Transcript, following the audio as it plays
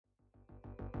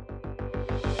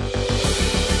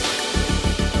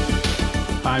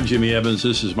I'm Jimmy Evans.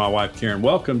 This is my wife, Karen.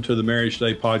 Welcome to the Marriage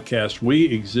Day podcast. We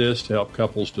exist to help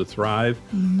couples to thrive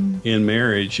in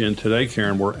marriage. And today,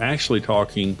 Karen, we're actually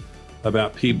talking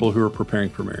about people who are preparing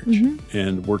for marriage.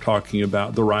 And we're talking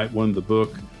about The Right One, the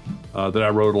book that I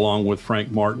wrote along with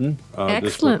Frank Martin. Excellent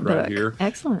this book right book. here.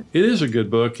 Excellent. It is a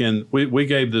good book. And we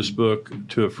gave this book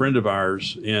to a friend of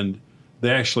ours, and they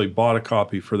actually bought a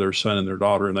copy for their son and their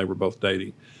daughter, and they were both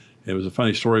dating. It was a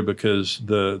funny story because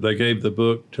they gave the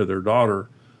book to their daughter,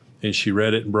 and she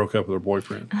read it and broke up with her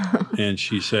boyfriend. And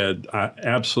she said, I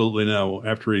absolutely know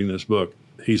after reading this book,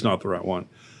 he's not the right one.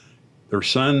 Their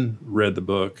son read the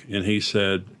book, and he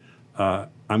said, I'm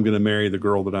going to marry the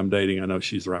girl that I'm dating. I know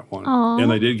she's the right one. Aww.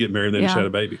 And they did get married, and they just had a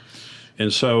baby.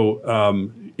 And so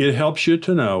it helps you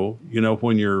to know,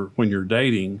 when you're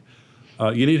dating,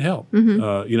 you need help. Many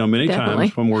Definitely.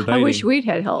 times when we're dating. I wish we'd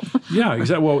had help. Yeah,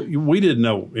 exactly. Well, we didn't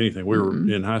know anything. We were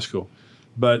in high school.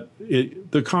 But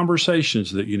the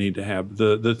conversations that you need to have,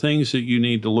 the things that you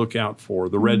need to look out for,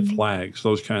 the red flags,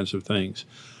 those kinds of things.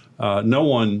 No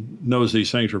one knows these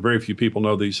things, or very few people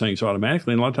know these things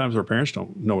automatically. And a lot of times our parents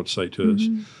don't know what to say to us.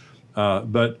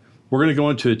 But we're going to go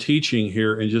into a teaching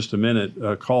here in just a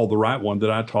minute called The Right One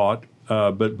that I taught.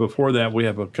 But before that, we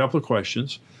have a couple of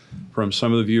questions from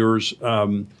some of the viewers.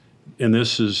 And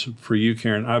this is for you,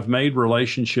 Karen. I've made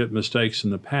relationship mistakes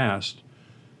in the past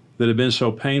that have been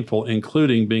so painful,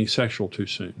 including being sexual too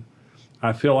soon.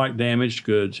 I feel like damaged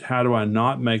goods. How do I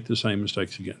not make the same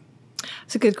mistakes again?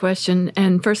 It's a good question.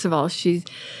 And first of all, she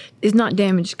is not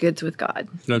damaged goods with God.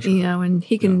 That's right. And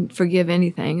He can forgive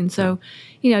anything. And so,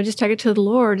 just take it to the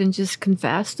Lord and just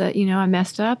confess that, I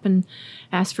messed up, and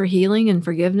ask for healing and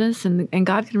forgiveness, and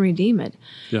God can redeem it.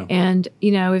 Yeah. And,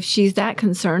 if she's that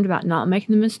concerned about not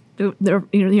making meeting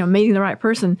the right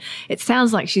person, it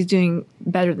sounds like she's doing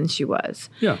better than she was.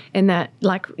 Yeah. And that,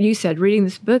 like you said, reading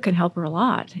this book can help her a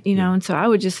lot, and so I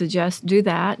would just suggest do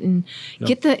that and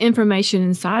get the information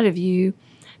inside of you.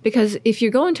 Because if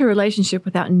you go into a relationship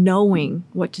without knowing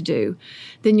what to do,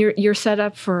 then you're set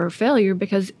up for failure,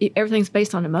 because everything's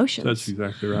based on emotions. That's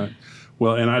exactly right.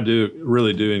 Well, and I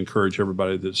really do encourage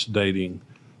everybody that's dating,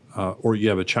 or you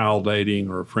have a child dating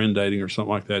or a friend dating or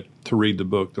something like that, to read the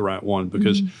book, The Right One,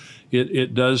 because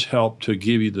it does help to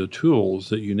give you the tools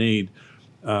that you need.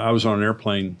 I was on an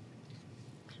airplane,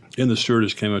 and the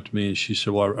stewardess came up to me and she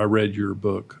said, well, I read your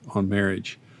book on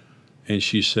marriage. And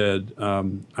she said,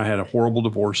 I had a horrible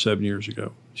divorce 7 years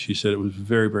ago. She said it was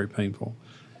very, very painful.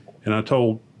 And I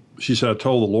told the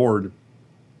Lord,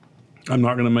 I'm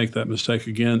not going to make that mistake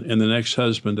again. And the next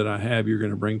husband that I have, you're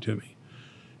going to bring to me.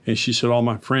 And she said, all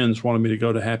my friends wanted me to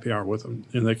go to happy hour with them.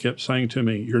 And they kept saying to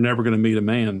me, you're never going to meet a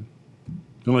man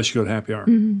unless you go to happy hour.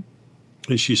 And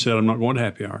she said, I'm not going to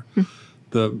happy hour.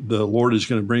 The Lord is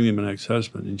going to bring me my next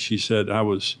husband. And she said, I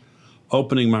was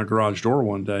opening my garage door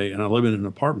one day, and I live in an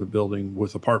apartment building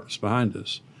with apartments behind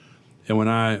us. And when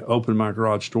I opened my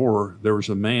garage door, there was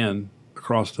a man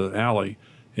across the alley,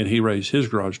 and he raised his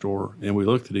garage door, and we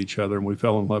looked at each other, and we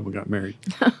fell in love and got married.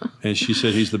 And she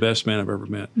said, he's the best man I've ever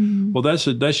met. Well, that's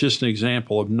just an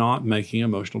example of not making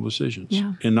emotional decisions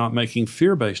and not making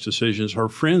fear-based decisions. Her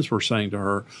friends were saying to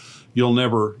her, you'll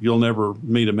never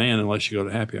meet a man unless you go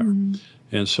to happy hour.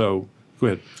 And so, go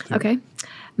ahead. Okay.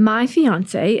 My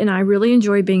fiance and I really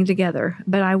enjoy being together,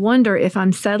 but I wonder if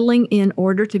I'm settling in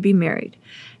order to be married.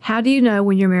 How do you know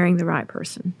when you're marrying the right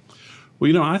person?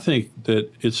 Well, I think that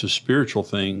it's a spiritual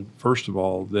thing, first of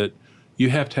all, that you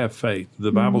have to have faith.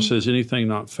 The Bible says anything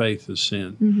not faith is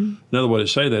sin. Another way to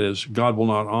say that is God will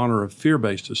not honor a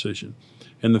fear-based decision.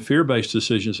 And the fear-based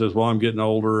decision says, well, I'm getting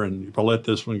older, and if I let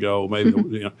this one go,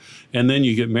 maybe, and then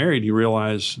you get married, you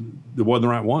realize it wasn't the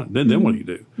right one. Then what do you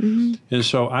do? And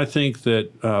so I think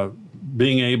that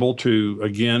being able to,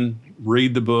 again,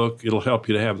 read the book, it'll help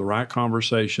you to have the right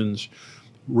conversations,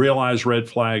 realize red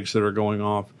flags that are going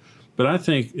off. But I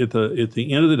think at the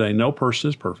end of the day, no person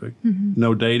is perfect.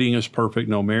 No dating is perfect.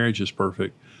 No marriage is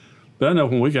perfect. But I know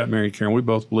when we got married, Karen, we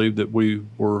both believed that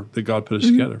that God put us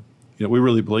together. We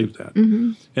really believe that.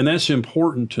 And that's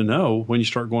important to know when you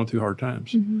start going through hard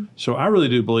times. So I really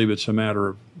do believe it's a matter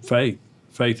of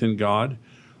faith in God,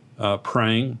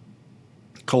 praying.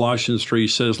 Colossians 3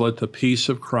 says, let the peace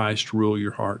of Christ rule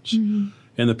your hearts. And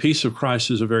the peace of Christ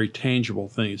is a very tangible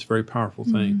thing. It's a very powerful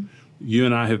thing. You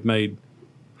and I have made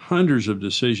hundreds of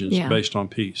decisions based on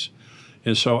peace.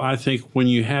 And so I think when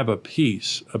you have a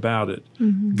peace about it,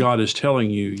 God is telling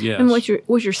you, yes. And what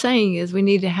you're saying is we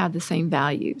need to have the same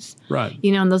values. Right.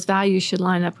 And those values should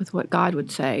line up with what God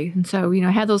would say. And so,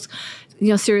 have those,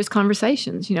 serious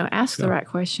conversations, ask the right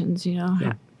questions,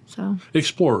 So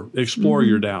explore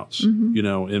your doubts,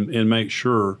 and make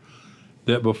sure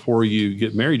that before you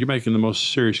get married, you're making the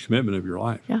most serious commitment of your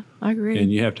life. Yeah, I agree.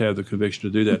 And you have to have the conviction to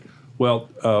do that. Well,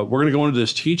 we're going to go into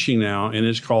this teaching now, and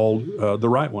it's called The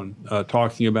Right One,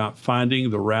 talking about finding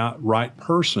the right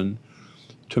person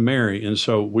to marry. And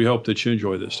so we hope that you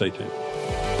enjoy this. Stay tuned.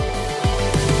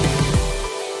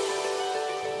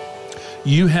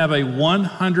 You have a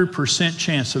 100%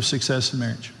 chance of success in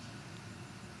marriage.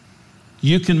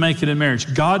 You can make it in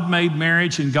marriage. God made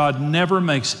marriage, and God never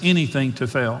makes anything to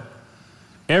fail.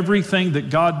 Everything that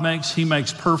God makes, He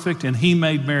makes perfect, and He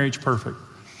made marriage perfect.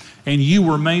 And you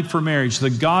were made for marriage.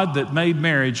 The God that made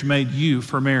marriage made you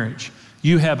for marriage.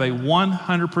 You have a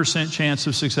 100% chance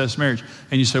of success in marriage.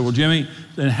 And you say, well, Jimmy,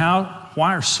 then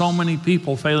why are so many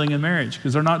people failing in marriage?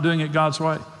 Because they're not doing it God's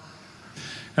way.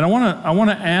 And I want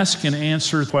to ask and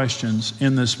answer questions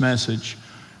in this message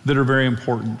that are very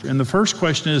important. And the first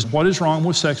question is, what is wrong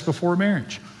with sex before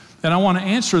marriage? And I want to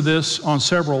answer this on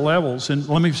several levels. And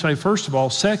let me say, first of all,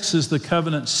 sex is the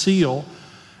covenant seal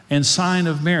and sign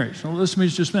of marriage. Now, listen to me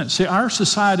just a minute. See, our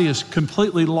society has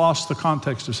completely lost the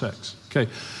context of sex. Okay,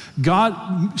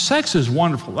 sex is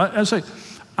wonderful. I say,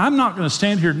 I'm not going to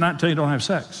stand here tonight and tell you don't have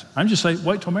sex. I'm just saying,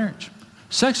 wait till marriage.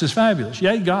 Sex is fabulous.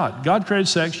 Yay, God. God created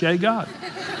sex. Yay, God.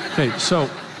 Okay, so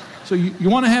you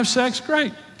want to have sex?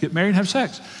 Great. Get married and have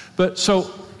sex. But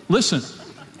so, listen,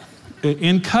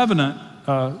 in covenant,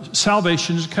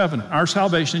 salvation is a covenant. Our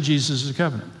salvation in Jesus is a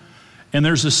covenant. And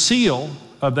there's a seal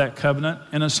of that covenant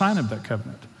and a sign of that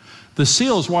covenant. The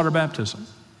seal is water baptism.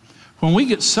 When we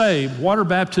get saved, water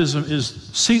baptism it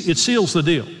seals the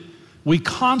deal. We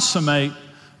consummate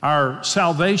our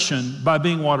salvation by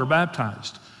being water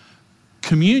baptized.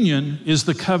 Communion is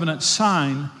the covenant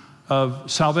sign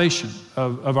of salvation,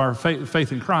 of our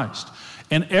faith in Christ.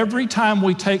 And every time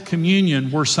we take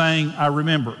communion, we're saying, I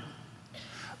remember.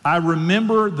 I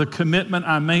remember the commitment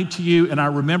I made to you, and I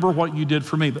remember what you did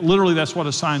for me. But literally, that's what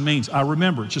a sign means. I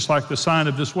remember, just like the sign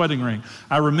of this wedding ring.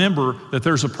 I remember that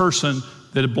there's a person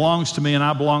that belongs to me, and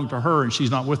I belong to her, and she's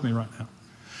not with me right now.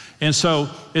 And so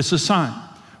it's a sign.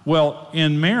 Well,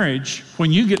 in marriage,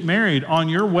 when you get married on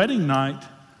your wedding night,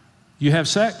 you have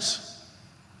sex.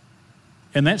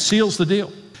 And that seals the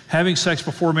deal. Having sex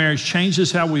before marriage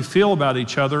changes how we feel about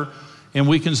each other and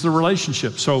weakens the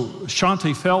relationship. So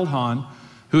Shaunti Feldhahn,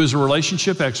 who is a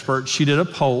relationship expert, she did a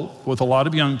poll with a lot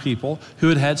of young people who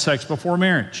had had sex before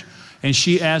marriage. And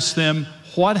she asked them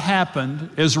what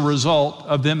happened as a result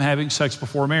of them having sex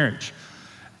before marriage.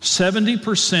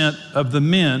 70% of the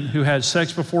men who had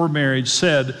sex before marriage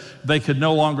said they could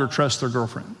no longer trust their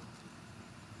girlfriend.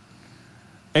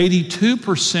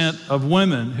 82% of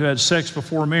women who had sex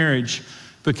before marriage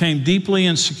became deeply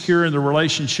insecure in the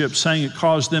relationship, saying it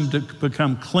caused them to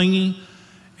become clingy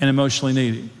and emotionally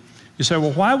needy. You say,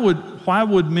 well, why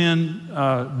would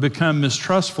men become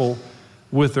mistrustful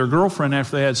with their girlfriend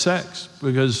after they had sex?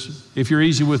 Because if you're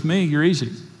easy with me, you're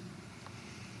easy.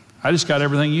 I just got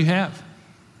everything you have.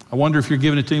 I wonder if you're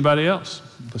giving it to anybody else.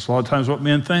 That's a lot of times what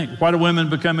men think. Why do women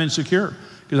become insecure?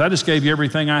 Because I just gave you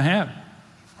everything I have.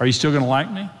 Are you still going to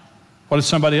like me? What if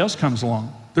somebody else comes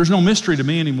along? There's no mystery to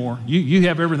me anymore. You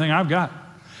have everything I've got.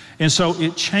 And so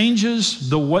it changes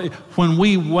the way, when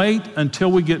we wait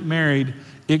until we get married,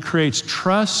 it creates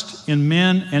trust in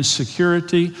men and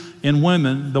security in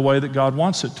women the way that God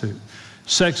wants it to.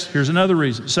 Sex, here's another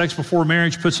reason. Sex before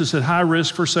marriage puts us at high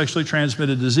risk for sexually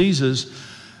transmitted diseases,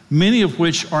 many of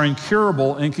which are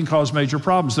incurable and can cause major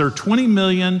problems. There are 20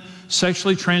 million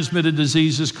sexually transmitted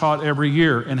diseases caught every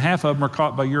year, and half of them are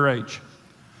caught by your age.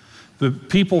 The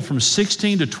people from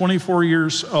 16 to 24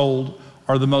 years old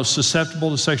are the most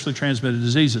susceptible to sexually transmitted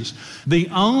diseases. The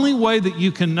only way that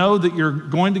you can know that you're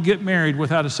going to get married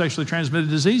without a sexually transmitted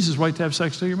disease is wait to have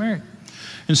sex till you're married.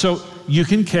 And so you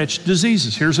can catch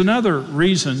diseases. Here's another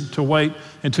reason to wait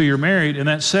until you're married, and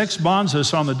that sex bonds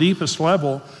us on the deepest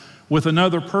level with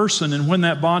another person, and when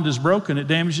that bond is broken, it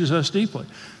damages us deeply.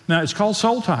 Now, it's called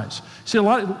soul ties. See, a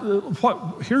lot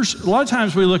of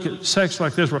times we look at sex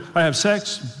like this, where I have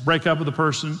sex, break up with a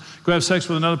person, go have sex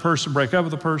with another person, break up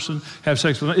with a person, have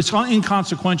sex with another. It's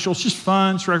inconsequential, it's just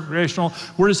fun, it's recreational.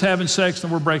 We're just having sex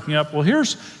and we're breaking up. Well,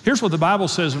 here's what the Bible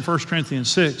says in 1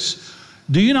 Corinthians 6.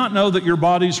 Do you not know that your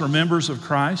bodies are members of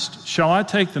Christ? Shall I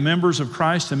take the members of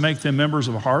Christ and make them members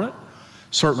of a harlot?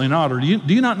 Certainly not. Or do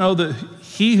you not know that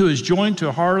he who is joined to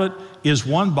a harlot is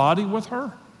one body with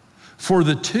her? For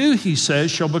the two, he says,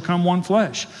 shall become one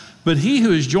flesh. But he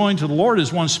who is joined to the Lord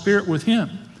is one spirit with him.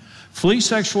 Flee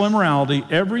sexual immorality.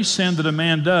 Every sin that a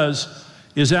man does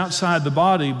is outside the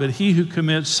body, but he who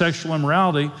commits sexual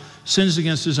immorality sins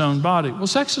against his own body. Well,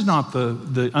 sex is not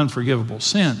the unforgivable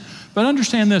sin. But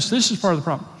understand this is part of the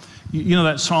problem. You know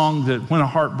that song that when a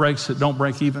heart breaks, it don't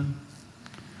break even?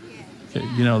 Okay,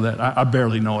 you know that. I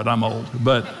barely know it. I'm old.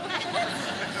 But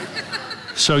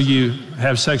so you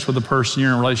have sex with a person,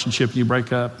 you're in a relationship, and you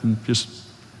break up, and just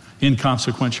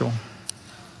inconsequential.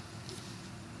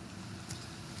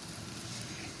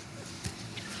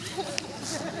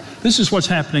 This is what's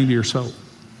happening to your soul.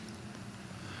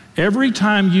 Every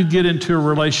time you get into a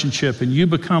relationship and you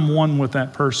become one with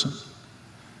that person,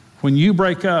 when you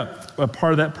break up, a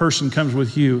part of that person comes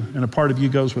with you and a part of you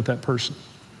goes with that person.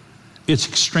 It's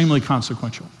extremely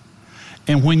consequential.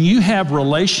 And when you have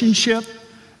relationship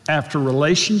after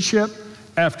relationship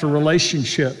after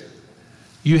relationship,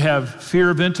 you have fear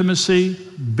of intimacy,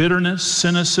 bitterness,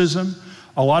 cynicism.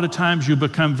 A lot of times you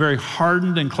become very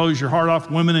hardened and close your heart off,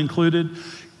 women included.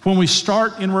 When we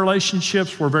start in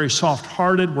relationships, we're very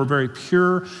soft-hearted, we're very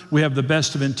pure, we have the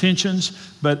best of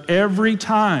intentions, but every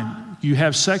time you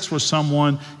have sex with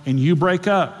someone and you break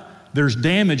up, there's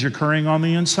damage occurring on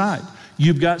the inside.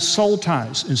 You've got soul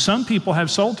ties, and some people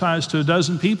have soul ties to a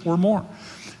dozen people or more.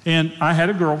 And I had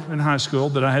a girl in high school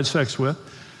that I had sex with,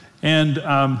 and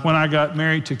when I got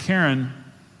married to Karen,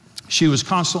 she was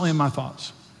constantly in my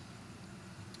thoughts.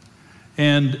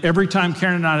 And every time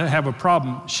Karen and I have a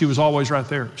problem, she was always right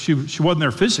there. She wasn't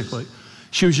there physically.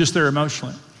 She was just there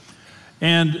emotionally.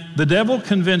 And the devil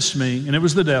convinced me, and it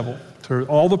was the devil, through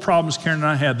all the problems Karen and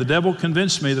I had, the devil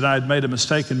convinced me that I had made a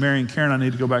mistake in marrying Karen. I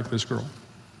need to go back to this girl.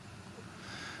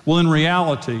 Well, in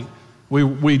reality,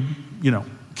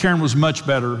 Karen was much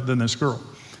better than this girl.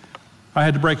 I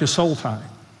had to break a soul tie.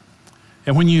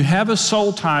 And when you have a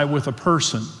soul tie with a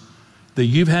person that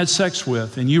you've had sex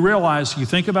with, and you realize you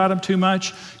think about them too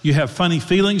much, you have funny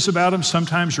feelings about them,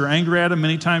 sometimes you're angry at them,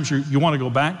 many times you want to go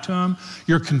back to them,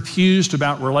 you're confused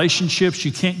about relationships,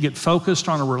 you can't get focused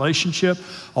on a relationship.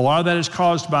 A lot of that is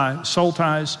caused by soul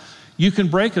ties. You can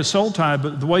break a soul tie,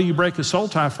 but the way you break a soul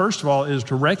tie, first of all, is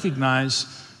to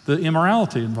recognize the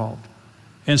immorality involved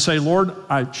and say, Lord,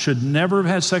 I should never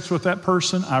have had sex with that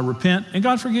person. I repent, and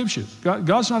God forgives you.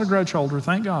 God's not a grudge holder,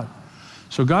 thank God.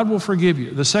 So God will forgive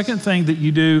you. The second thing that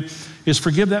you do is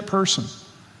forgive that person.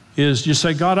 Is just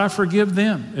say, God, I forgive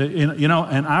them,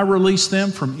 and I release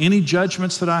them from any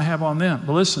judgments that I have on them.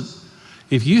 But listen,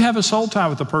 if you have a soul tie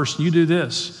with a person, you do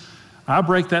this. I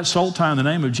break that soul tie in the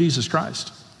name of Jesus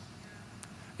Christ.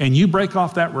 And you break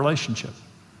off that relationship.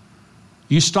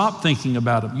 You stop thinking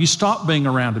about them. You stop being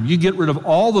around them. You get rid of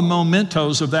all the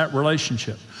mementos of that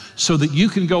relationship so that you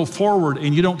can go forward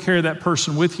and you don't carry that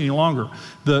person with you any longer.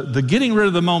 The getting rid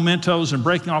of the mementos and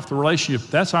breaking off the relationship,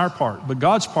 that's our part. But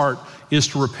God's part is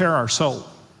to repair our soul.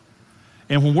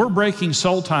 And when we're breaking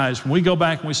soul ties, when we go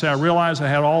back and we say, I realize I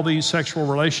had all these sexual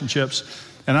relationships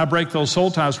and I break those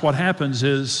soul ties, what happens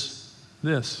is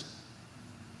this.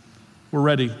 We're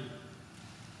ready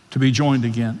to be joined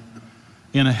again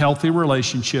in a healthy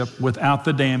relationship without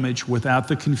the damage, without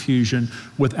the confusion,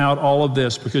 without all of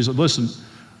this. Because listen,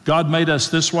 God made us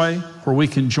this way where we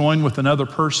can join with another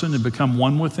person and become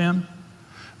one with them.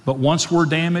 But once we're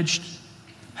damaged,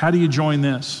 how do you join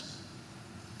this?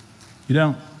 You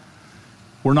don't.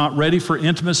 We're not ready for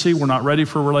intimacy. We're not ready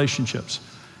for relationships.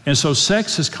 And so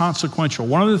sex is consequential.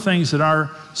 One of the things that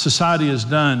our society has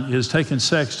done is taken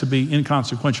sex to be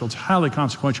inconsequential. It's highly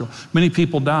consequential. Many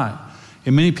people die,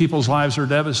 and many people's lives are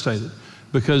devastated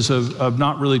because of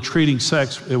not really treating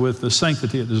sex with the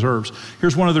sanctity it deserves.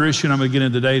 Here's one other issue, and I'm going to get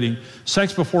into dating.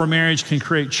 Sex before marriage can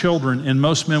create children, and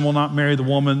most men will not marry the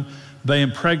woman they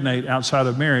impregnate outside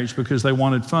of marriage because they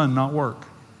wanted fun, not work.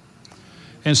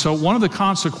 And so one of the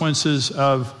consequences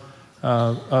of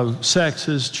sex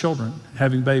is children,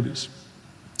 having babies.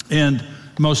 And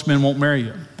most men won't marry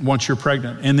you once you're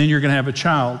pregnant. And then you're going to have a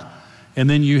child. And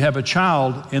then you have a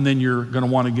child, and then you're going to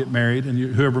want to get married. And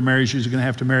whoever marries you is going to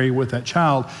have to marry with that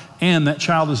child. And that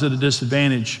child is at a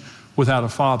disadvantage without a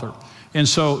father. And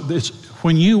so it's,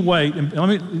 when you wait,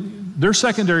 and there's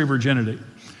secondary virginity.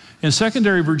 And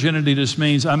secondary virginity just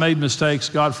means I made mistakes,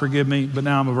 God forgive me, but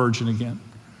now I'm a virgin again.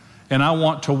 And I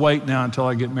want to wait now until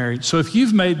I get married. So if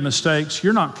you've made mistakes,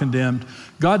 you're not condemned.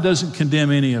 God doesn't condemn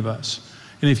any of us.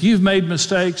 And if you've made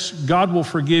mistakes, God will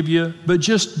forgive you, but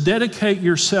just dedicate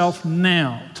yourself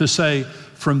now to say,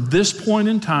 from this point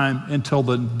in time until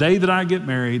the day that I get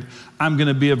married, I'm going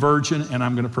to be a virgin and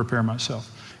I'm going to prepare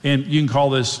myself. And you can call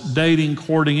this dating,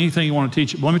 courting, anything you want to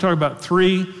teach. But let me talk about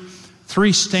three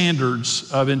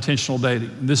standards of intentional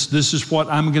dating. This is what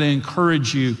I'm going to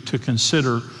encourage you to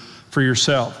consider for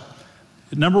yourself.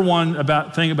 Number one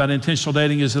thing about intentional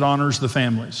dating is it honors the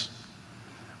families.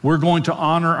 We're going to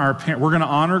honor our parents. We're going to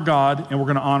honor God, and we're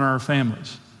going to honor our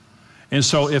families. And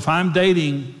so if I'm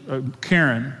dating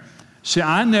Karen, see,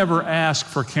 I never asked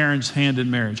for Karen's hand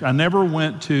in marriage. I never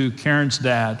went to Karen's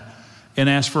dad and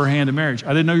ask for her hand in marriage. I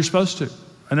didn't know you're supposed to.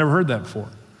 I never heard that before.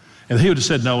 And he would have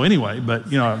said no anyway, but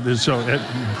so it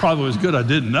probably was good I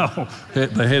didn't know.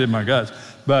 They hated my guts.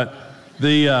 But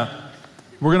we're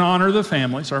going to honor the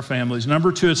families, our families.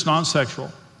 Number 2, it's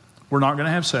non-sexual. We're not going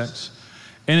to have sex.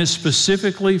 And it's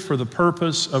specifically for the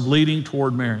purpose of leading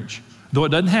toward marriage. Though it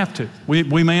doesn't have to.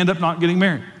 We may end up not getting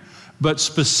married. But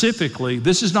specifically,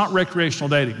 this is not recreational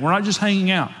dating. We're not just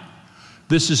hanging out.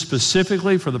 This is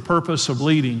specifically for the purpose of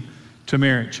leading to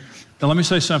marriage. Now let me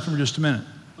say something for just a minute.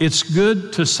 It's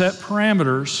good to set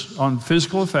parameters on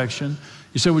physical affection.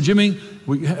 You say, well, Jimmy,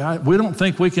 we don't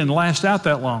think we can last out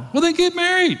that long. Well, then get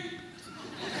married.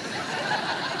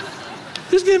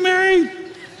 Just get married.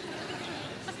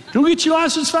 Go get your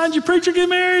license, find your preacher, get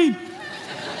married.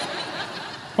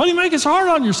 Why do you make it so hard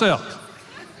on yourself?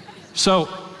 So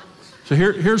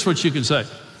here's what you can say.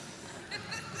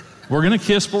 We're going to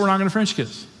kiss, but we're not going to French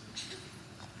kiss.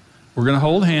 We're going to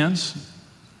hold hands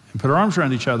and put our arms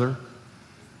around each other,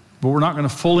 but we're not going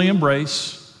to fully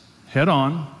embrace head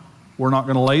on. We're not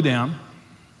going to lay down.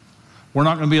 We're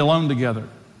not going to be alone together.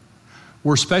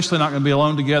 We're especially not going to be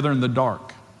alone together in the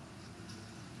dark.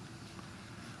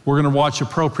 We're going to watch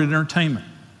appropriate entertainment.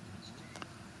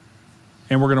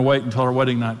 And we're going to wait until our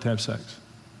wedding night to have sex.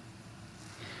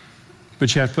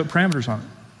 But you have to put parameters on it.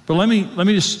 But let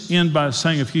me just end by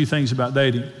saying a few things about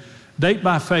dating. Date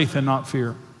by faith and not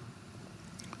fear.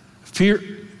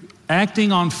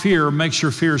 Acting on fear makes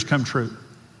your fears come true.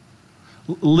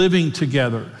 Living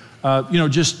together,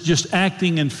 just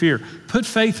acting in fear. Put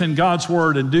faith in God's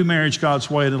word and do marriage God's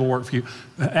way and it'll work for you.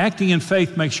 Acting in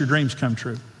faith makes your dreams come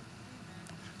true.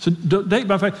 So date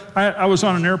by faith. I was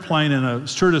on an airplane and a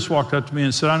stewardess walked up to me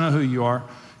and said, I know who you are.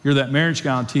 You're that marriage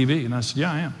guy on TV. And I said,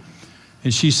 yeah, I am.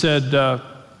 And she said,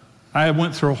 I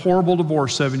went through a horrible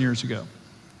divorce 7 years ago.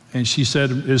 And she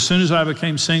said, as soon as I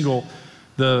became single,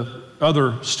 the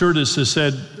other stewardesses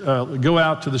said, go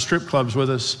out to the strip clubs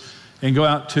with us and go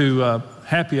out to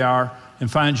happy hour and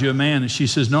find you a man. And she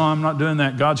says, no, I'm not doing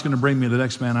that. God's going to bring me the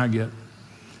next man I get.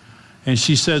 And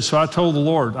she said, so I told the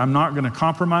Lord, I'm not going to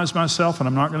compromise myself and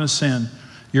I'm not going to sin.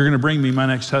 You're going to bring me my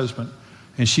next husband.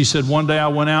 And she said, one day I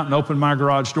went out and opened my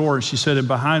garage door. And she said, and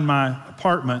behind my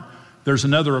apartment, there's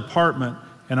another apartment.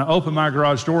 And I opened my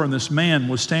garage door and this man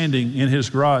was standing in his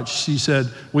garage. She said,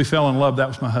 we fell in love. That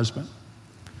was my husband.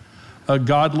 A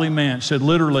godly man. She said,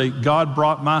 literally, God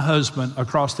brought my husband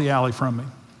across the alley from me.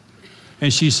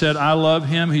 And she said, I love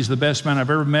him. He's the best man I've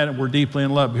ever met, and we're deeply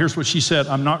in love. Here's what she said.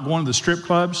 I'm not going to the strip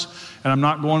clubs, and I'm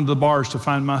not going to the bars to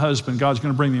find my husband. God's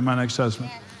going to bring me my next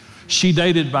husband. She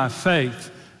dated by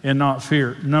faith and not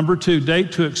fear. Number 2,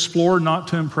 date to explore, not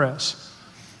to impress.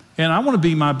 And I want to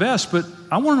be my best, but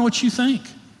I want to know what you think.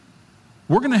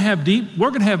 We're going to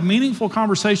have meaningful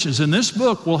conversations, and this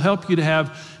book will help you to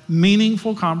have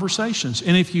meaningful conversations.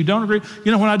 And if you don't agree,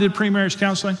 when I did pre-marriage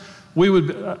counseling,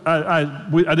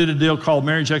 I did a deal called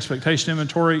Marriage Expectation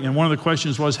Inventory, and one of the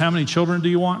questions was, how many children do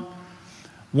you want?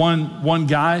 One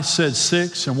guy said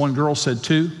 6, and one girl said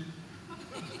 2.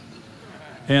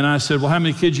 And I said, well, how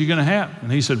many kids are you going to have?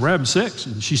 And he said, we're having 6.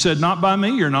 And she said, not by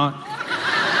me, you're not.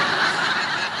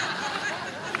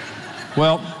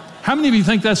 Well, how many of you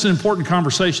think that's an important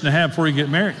conversation to have before you get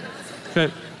married?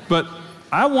 Okay, but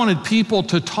I wanted people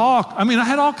to talk. I mean, I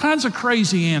had all kinds of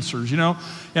crazy answers, and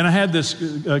I had this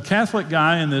Catholic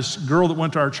guy and this girl that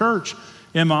went to our church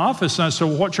in my office, and I said,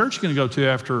 well, what church are you going to go to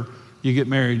after you get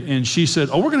married? And she said,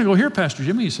 oh, we're going to go here, Pastor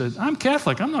Jimmy. He said, I'm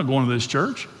Catholic. I'm not going to this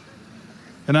church.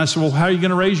 And I said, well, how are you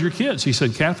going to raise your kids? He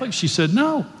said, Catholic? She said,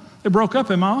 no, they broke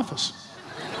up in my office.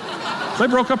 They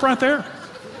broke up right there.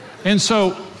 And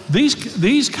so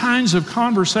these kinds of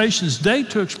conversations,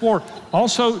 date to explore,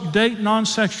 also date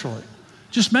non-sexually.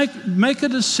 Just make a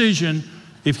decision.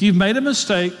 If you've made a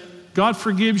mistake, God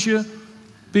forgives you,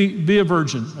 be a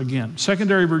virgin again,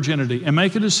 secondary virginity, and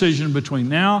make a decision between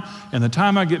now and the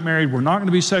time I get married. We're not going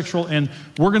to be sexual, and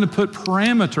we're going to put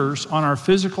parameters on our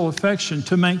physical affection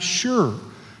to make sure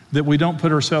that we don't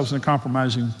put ourselves in a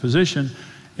compromising position.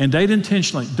 And date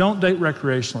intentionally. Don't date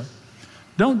recreationally.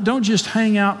 Don't just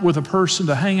hang out with a person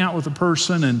to hang out with a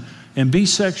person and be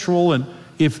sexual. And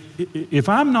if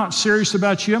I'm not serious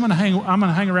about you, I'm going to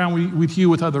hang around with you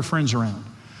with other friends around.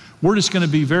 We're just going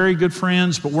to be very good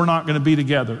friends, but we're not going to be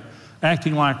together,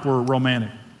 acting like we're romantic.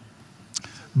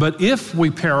 But if we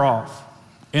pair off,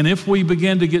 and if we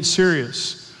begin to get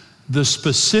serious, the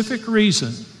specific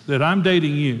reason that I'm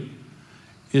dating you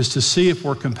is to see if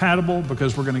we're compatible,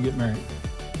 because we're going to get married.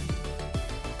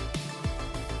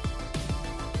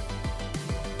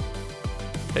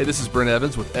 Hey, this is Brent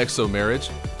Evans with XO Marriage,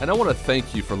 and I want to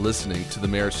thank you for listening to the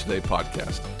Marriage Today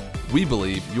podcast. We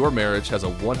believe your marriage has a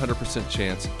 100%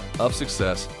 chance of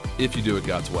success if you do it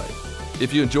God's way.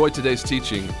 If you enjoyed today's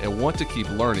teaching and want to keep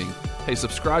learning, hey,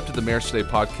 subscribe to the Marriage Today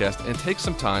podcast and take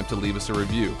some time to leave us a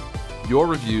review. Your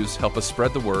reviews help us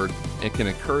spread the word and can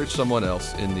encourage someone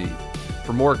else in need.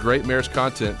 For more great marriage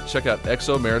content, check out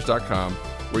xomarriage.com,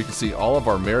 where you can see all of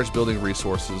our marriage building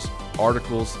resources,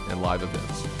 articles, and live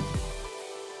events.